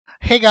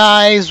Hey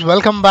guys,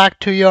 welcome back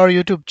to your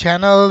YouTube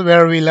channel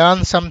where we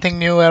learn something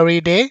new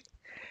every day.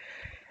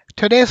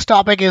 Today's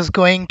topic is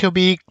going to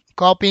be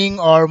copying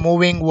or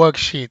moving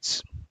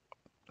worksheets.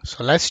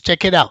 So let's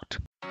check it out.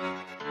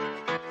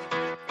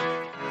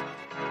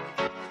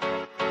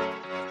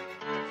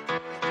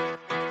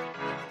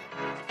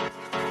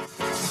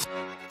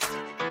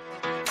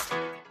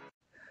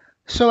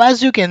 So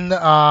as you can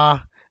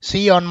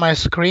see on my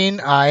screen,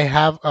 I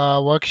have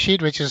a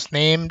worksheet which is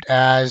named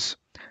as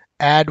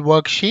Add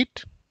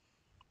Worksheet.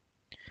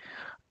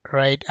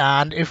 Right,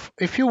 and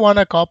if you want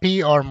to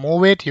copy or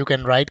move it, you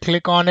can right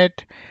click on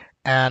it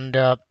and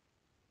a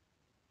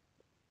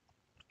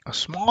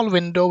small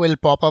window will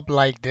pop up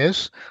like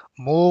this,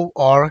 move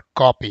or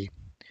copy.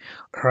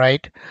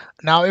 Right,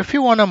 now if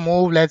you want to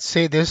move, let's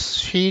say this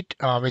sheet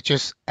which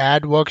is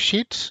add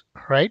worksheets,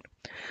 right?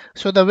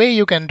 So the way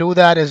you can do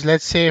that is,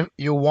 let's say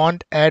you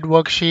want add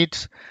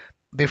worksheets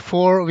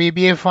before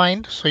VBA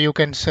find, so you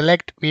can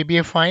select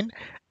VBA find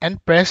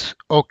and press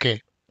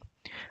OK.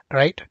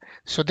 Right,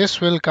 so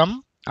this will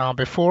come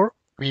before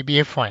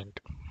VBA find.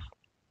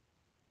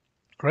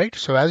 Right,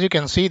 so as you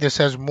can see, this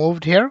has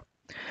moved here.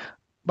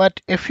 But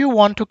if you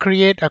want to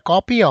create a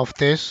copy of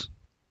this,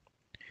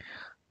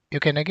 you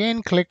can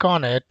again click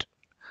on it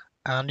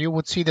and you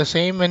would see the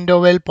same window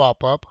will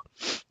pop up.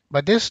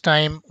 But this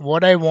time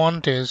what I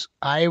want is,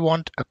 I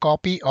want a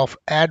copy of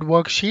add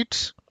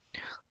worksheets,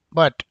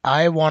 but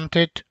I want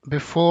it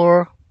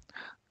before,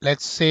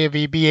 let's say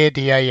VBA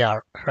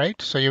dir,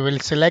 right? So you will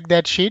select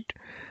that sheet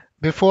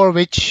before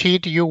which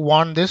sheet you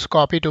want this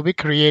copy to be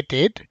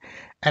created,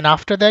 and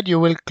after that you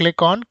will click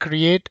on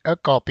create a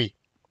copy,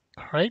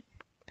 right,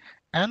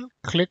 and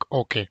click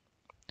OK.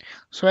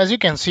 So as you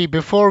can see,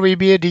 before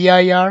VBA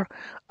dir,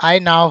 I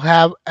now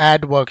have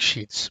add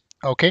worksheets.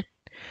 Okay,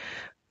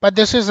 but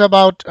this is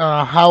about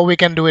how we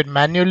can do it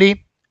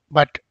manually,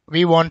 but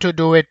we want to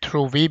do it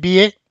through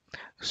VBA.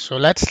 So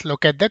let's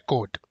look at the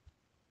code.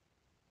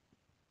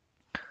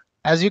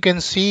 As you can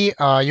see,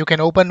 you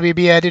can open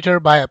VBA editor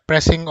by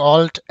pressing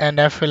Alt and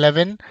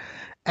F11,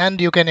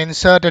 and you can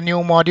insert a new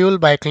module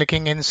by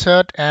clicking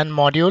insert and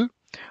module.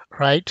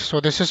 Right, so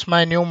this is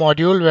my new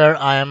module where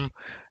I am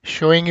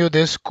showing you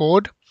this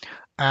code,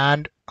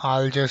 and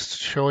I'll just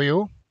show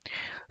you.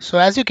 So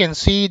as you can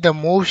see, the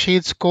move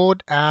sheets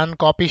code and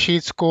copy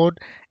sheets code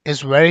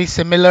is very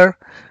similar.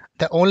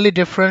 The only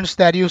difference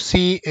that you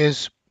see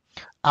is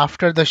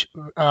after the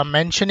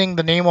mentioning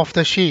the name of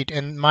the sheet.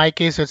 In my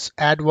case, it's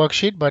add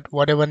worksheet, but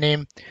whatever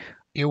name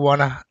you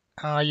wanna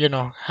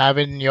have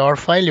in your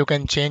file, you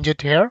can change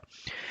it here.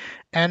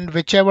 And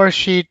whichever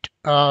sheet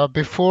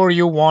before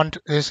you want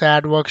this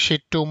add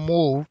worksheet to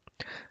move,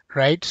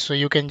 right? So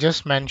you can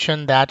just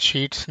mention that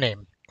sheet's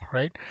name.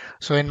 Right,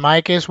 so in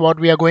my case, what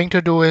we are going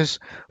to do is,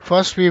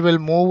 first we will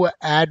move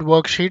add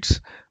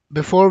worksheets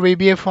before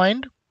VBA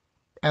find,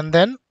 and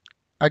then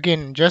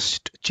again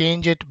just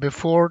change it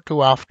before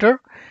to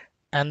after,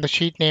 and the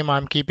sheet name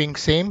I'm keeping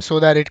same so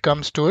that it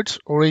comes to its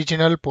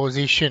original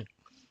position.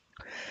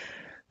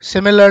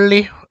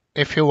 Similarly,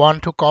 if you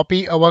want to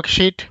copy a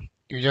worksheet,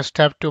 you just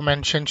have to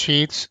mention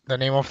sheets, the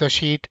name of the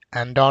sheet,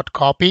 and dot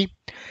copy,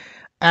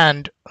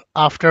 and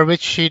after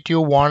which sheet you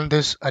want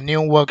this a new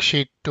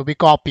worksheet to be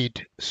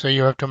copied. So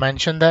you have to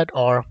mention that,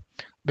 or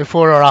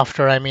before or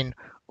after, I mean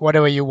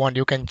whatever you want,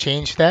 you can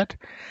change that.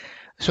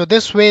 So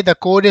this way the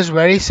code is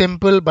very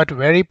simple but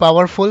very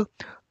powerful.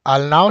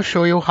 I'll now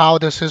show you how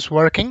this is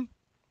working.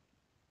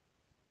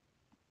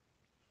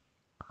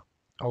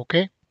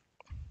 Okay,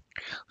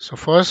 so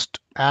first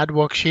add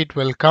worksheet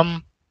will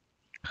come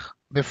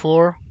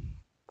before,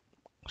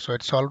 so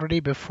it's already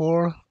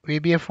before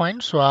VBA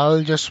find, so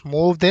I'll just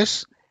move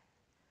this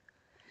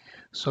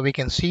so we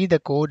can see the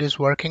code is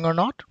working or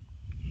not.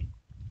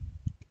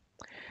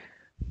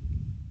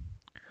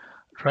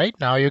 Right,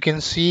 now you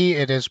can see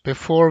it is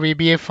before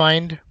VBA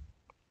find.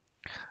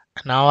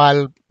 Now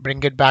I'll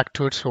bring it back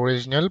to its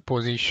original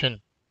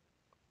position.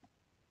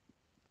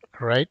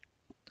 Right,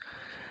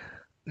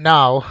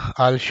 now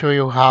I'll show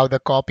you how the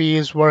copy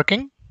is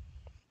working.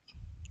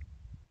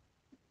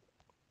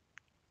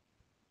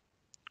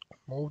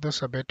 Move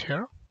this a bit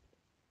here.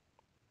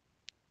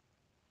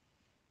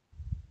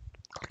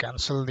 I'll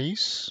cancel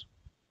these.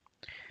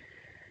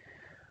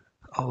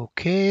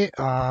 Okay,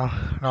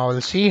 now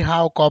we'll see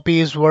how copy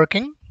is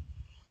working.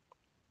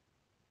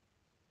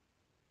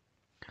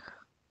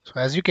 So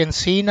as you can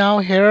see now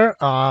here,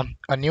 a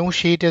new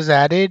sheet is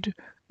added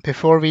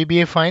before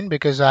VBA find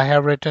because I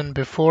have written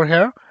before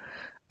here.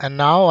 And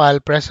now I'll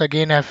press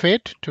again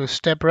F8 to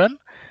step run,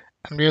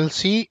 and we'll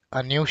see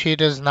a new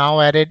sheet is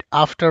now added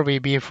after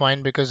VBA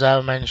find because I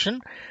have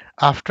mentioned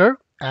after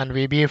and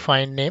VBA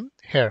find name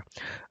here.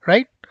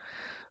 Right,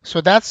 so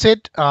that's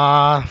it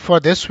for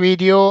this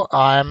video.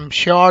 I'm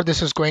sure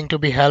this is going to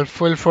be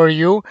helpful for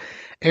you.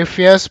 If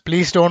yes,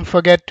 please don't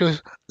forget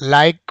to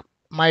like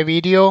my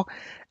video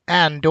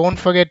and don't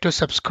forget to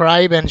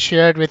subscribe and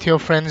share it with your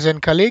friends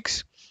and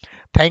colleagues.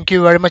 Thank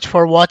you very much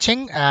for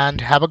watching and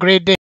have a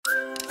great day.